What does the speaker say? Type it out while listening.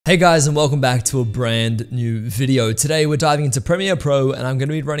Hey guys, and welcome back to a brand new video. Today we're diving into Premiere Pro and I'm going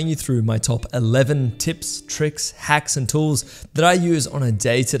to be running you through my top 11 tips, tricks, hacks and tools that I use on a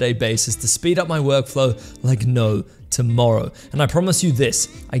day-to-day basis to speed up my workflow like no tomorrow. And I promise you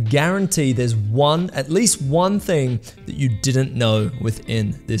this, I guarantee there's at least one thing that you didn't know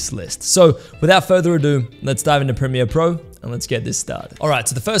within this list. So without further ado, let's dive into Premiere Pro and let's get this started. All right,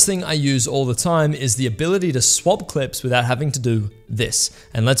 so the first thing I use all the time is the ability to swap clips without having to do this.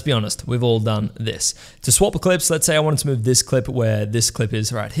 And let's be honest, we've all done this. To swap clips, let's say I wanted to move this clip where this clip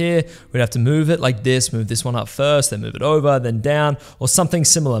is right here. We'd have to move it like this, move this one up first, then move it over, then down, or something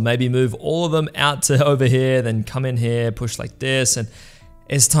similar. Maybe move all of them out to over here, then come in here, push like this, and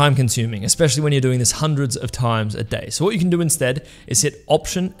it's time consuming, especially when you're doing this hundreds of times a day. So what you can do instead is hit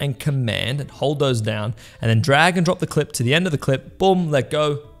Option and Command and hold those down, and then drag and drop the clip to the end of the clip, boom, let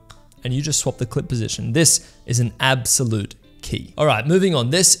go, and you just swap the clip position. This is an absolute key. All right, moving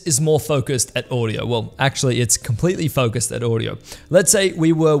on. This is more focused at audio. Well, actually, it's completely focused at audio. Let's say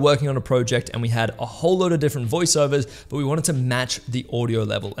we were working on a project and we had a whole load of different voiceovers, but we wanted to match the audio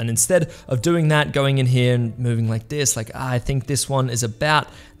level. And instead of doing that, going in here and moving like this, like, I think this one is about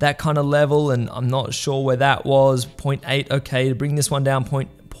that kind of level and I'm not sure where that was, 0.8, okay, to bring this one down,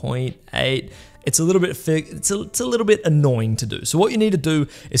 0.8, it's a little bit annoying to do. So what you need to do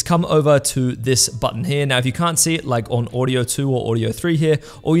is come over to this button here. Now, if you can't see it like on Audio 2 or Audio 3 here,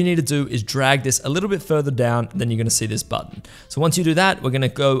 all you need to do is drag this a little bit further down, then you're gonna see this button. So once you do that, we're gonna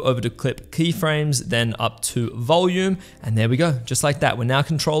go over to Clip Keyframes, then up to Volume, and there we go, just like that. We're now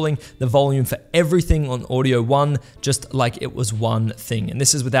controlling the volume for everything on Audio 1, just like it was one thing. And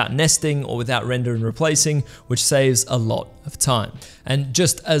this is without nesting or without render and replacing, which saves a lot of time. And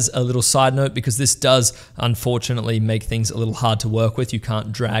just as a little side note, because this does unfortunately make things a little hard to work with, you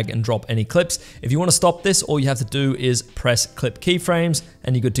can't drag and drop any clips. If you want to stop this, all you have to do is press Clip Keyframes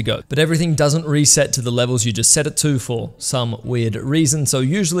and you're good to go. But everything doesn't reset to the levels you just set it to for some weird reason. So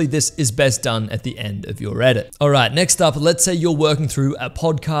usually this is best done at the end of your edit. All right, next up, let's say you're working through a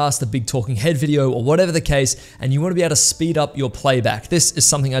podcast, a big talking head video, or whatever the case, and you want to be able to speed up your playback. This is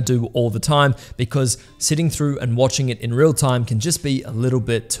something I do all the time because sitting through and watching it in real time can just be a little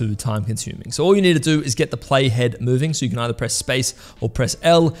bit too time consuming. So all you need to do is get the play head moving. So you can either press space or press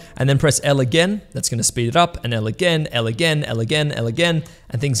L and then press L again. That's going to speed it up, and L again, L again, L again, L again,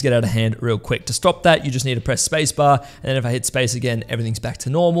 and things get out of hand real quick. To stop that, you just need to press space bar. And then if I hit space again, everything's back to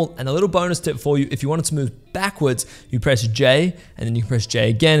normal. And a little bonus tip for you, if you wanted to move backwards, you press J and then you can press J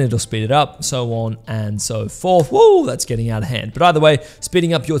again. It'll speed it up, so on and so forth. Whoa, that's getting out of hand. But either way,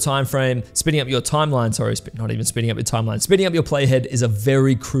 speeding up your time frame, speeding up your timeline, sorry, not even speeding up your timeline, speeding up your playhead is a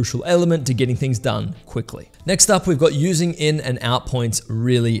very crucial element to getting things done quickly. Next up, we've got using in and out points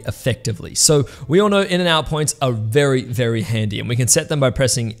really effectively. So we all know in and out points are very, very handy, and we can set them by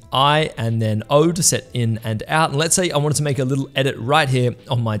pressing I and then O to set in and out. And let's say I wanted to make a little edit right here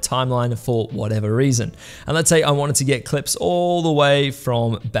on my timeline for whatever reason. And let's say I wanted to get clips all the way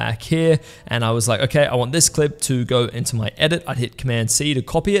from back here. And I was like, okay, I want this clip to go into my edit. I'd hit Command C to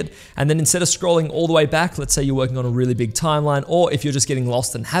copy it. And then instead of scrolling all the way back, let's say you're working on a really big timeline, or if you're just getting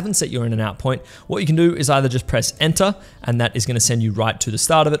lost and haven't set your in and out point, what you can do is either just press enter, and that is going to send you right to the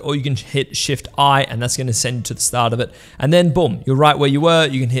start of it, or you can hit Shift I, and that's going to send you to the start of it. And then boom, you're right where you were.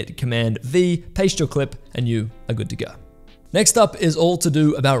 You can hit Command V, paste your clip, and you are good to go. Next up is all to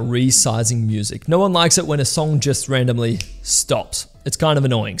do about resizing music. No one likes it when a song just randomly stops. It's kind of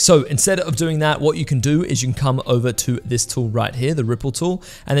annoying. So instead of doing that, what you can do is you can come over to this tool right here, the ripple tool,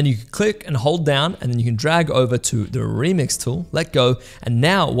 and then you can click and hold down, and then you can drag over to the remix tool, let go. And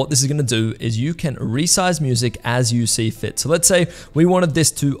now what this is gonna do is you can resize music as you see fit. So let's say we wanted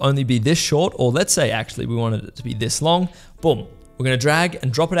this to only be this short, or let's say actually we wanted it to be this long, boom. We're gonna drag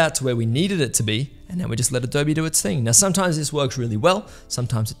and drop it out to where we needed it to be, and then we just let Adobe do its thing. Now, sometimes this works really well,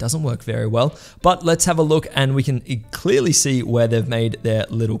 sometimes it doesn't work very well, but let's have a look and we can clearly see where they've made their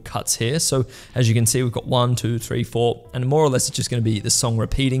little cuts here. So as you can see, we've got 1, 2, 3, 4, and more or less it's just gonna be the song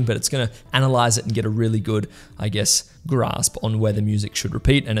repeating, but it's gonna analyze it and get a really good, I guess, grasp on where the music should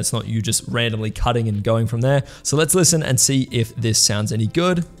repeat, and it's not you just randomly cutting and going from there. So let's listen and see if this sounds any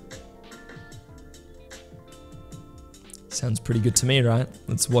good. Sounds pretty good to me, right?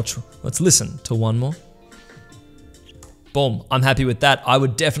 Let's listen to one more. Boom, I'm happy with that. I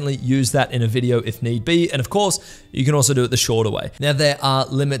would definitely use that in a video if need be. And of course, you can also do it the shorter way. Now, there are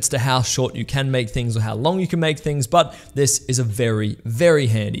limits to how short you can make things or how long you can make things, but this is a very, very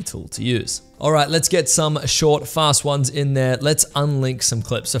handy tool to use. All right, let's get some short, fast ones in there. Let's unlink some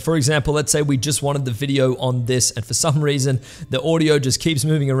clips. So for example, let's say we just wanted the video on this, and for some reason, the audio just keeps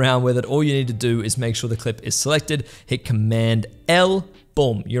moving around with it. All you need to do is make sure the clip is selected, hit Command L,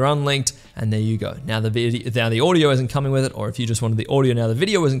 boom, you're unlinked, and there you go. Now the audio isn't coming with it, or if you just wanted the audio, now the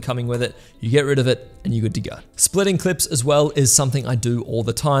video isn't coming with it, you get rid of it and you're good to go. Splitting clips as well is something I do all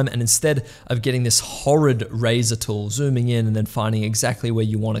the time, and instead of getting this horrid razor tool, zooming in and then finding exactly where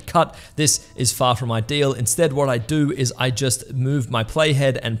you want to cut, this is far from ideal. Instead, what I do is I just move my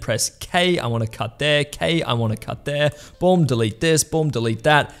playhead and press K, I want to cut there, K, I want to cut there, boom, delete this, boom, delete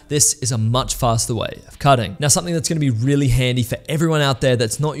that. This is a much faster way of cutting. Now, something that's going to be really handy for everyone out there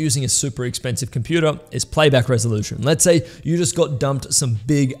that's not using a super expensive computer is Playback Resolution. Let's say you just got dumped some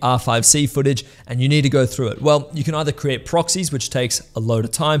big R5C footage and you need to go through it. Well, you can either create proxies, which takes a load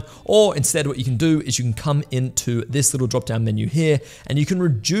of time, or instead what you can do is you can come into this little drop-down menu here and you can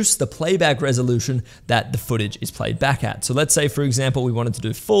reduce the playback resolution that the footage is played back at. So let's say, for example, we wanted to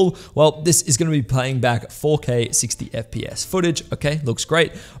do full. Well, this is going to be playing back 4K 60 FPS footage. Okay, looks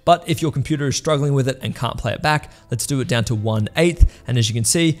great. But if your computer is struggling with it and can't play it back, let's do it down to 1/8. And as you can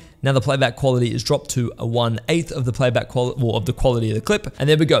see, now the playback quality is dropped to a 1/8 of the playback quality, well, of the quality of the clip. And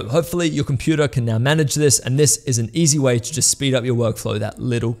there we go. Hopefully your computer can now manage this, and this is an easy way to just speed up your workflow that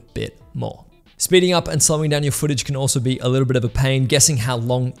little bit more. Speeding up and slowing down your footage can also be a little bit of a pain. Guessing how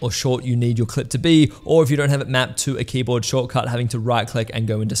long or short you need your clip to be, or if you don't have it mapped to a keyboard shortcut, having to right click and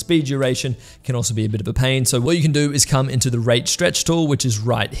go into speed duration can also be a bit of a pain. So what you can do is come into the rate stretch tool, which is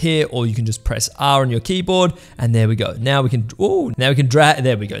right here, or you can just press R on your keyboard, and there we go. Now we can drag,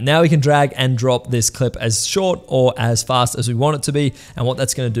 there we go. Now we can drag and drop this clip as short or as fast as we want it to be. And what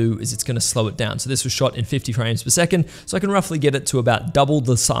that's going to do is it's going to slow it down. So this was shot in 50 frames per second. So I can roughly get it to about double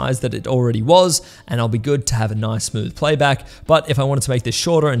the size that it already was, and I'll be good to have a nice smooth playback. But if I wanted to make this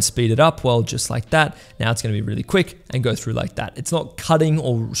shorter and speed it up, well, just like that, now it's going to be really quick and go through like that. It's not cutting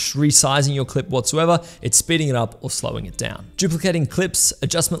or resizing your clip whatsoever, it's speeding it up or slowing it down. Duplicating clips,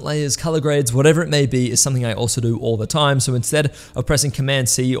 adjustment layers, color grades, whatever it may be, is something I also do all the time. So instead of pressing Command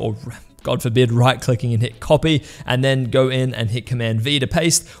C or God forbid, right clicking and hit copy, and then go in and hit Command V to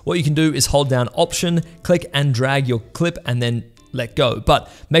paste, what you can do is hold down Option, click and drag your clip, and then let go.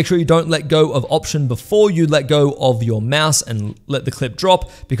 But make sure you don't let go of Option before you let go of your mouse and let the clip drop,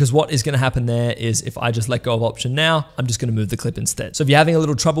 because what is going to happen there is if I just let go of Option now, I'm just going to move the clip instead. So if you're having a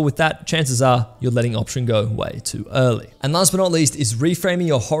little trouble with that, chances are you're letting Option go way too early. And last but not least is reframing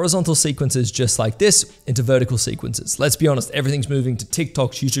your horizontal sequences just like this into vertical sequences. Let's be honest, everything's moving to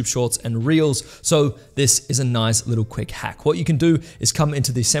TikToks, YouTube Shorts, and Reels. So this is a nice little quick hack. What you can do is come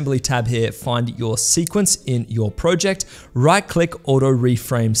into the Assembly tab here, find your sequence in your project, right click auto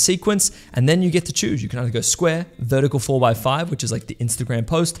reframe sequence, and then you get to choose. You can either go square, vertical 4x5, which is like the Instagram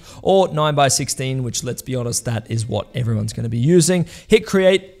post, or 9x16, which, let's be honest, that is what everyone's going to be using. Hit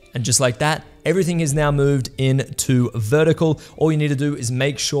create, and just like that, everything is now moved into vertical. All you need to do is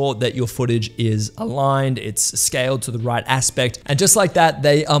make sure that your footage is aligned, it's scaled to the right aspect. And just like that,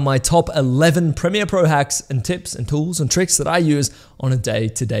 they are my top 11 Premiere Pro hacks and tips and tools and tricks that I use on a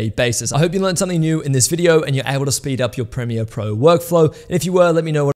day-to-day basis. I hope you learned something new in this video and you're able to speed up your Premiere Pro workflow. And if you were, let me know what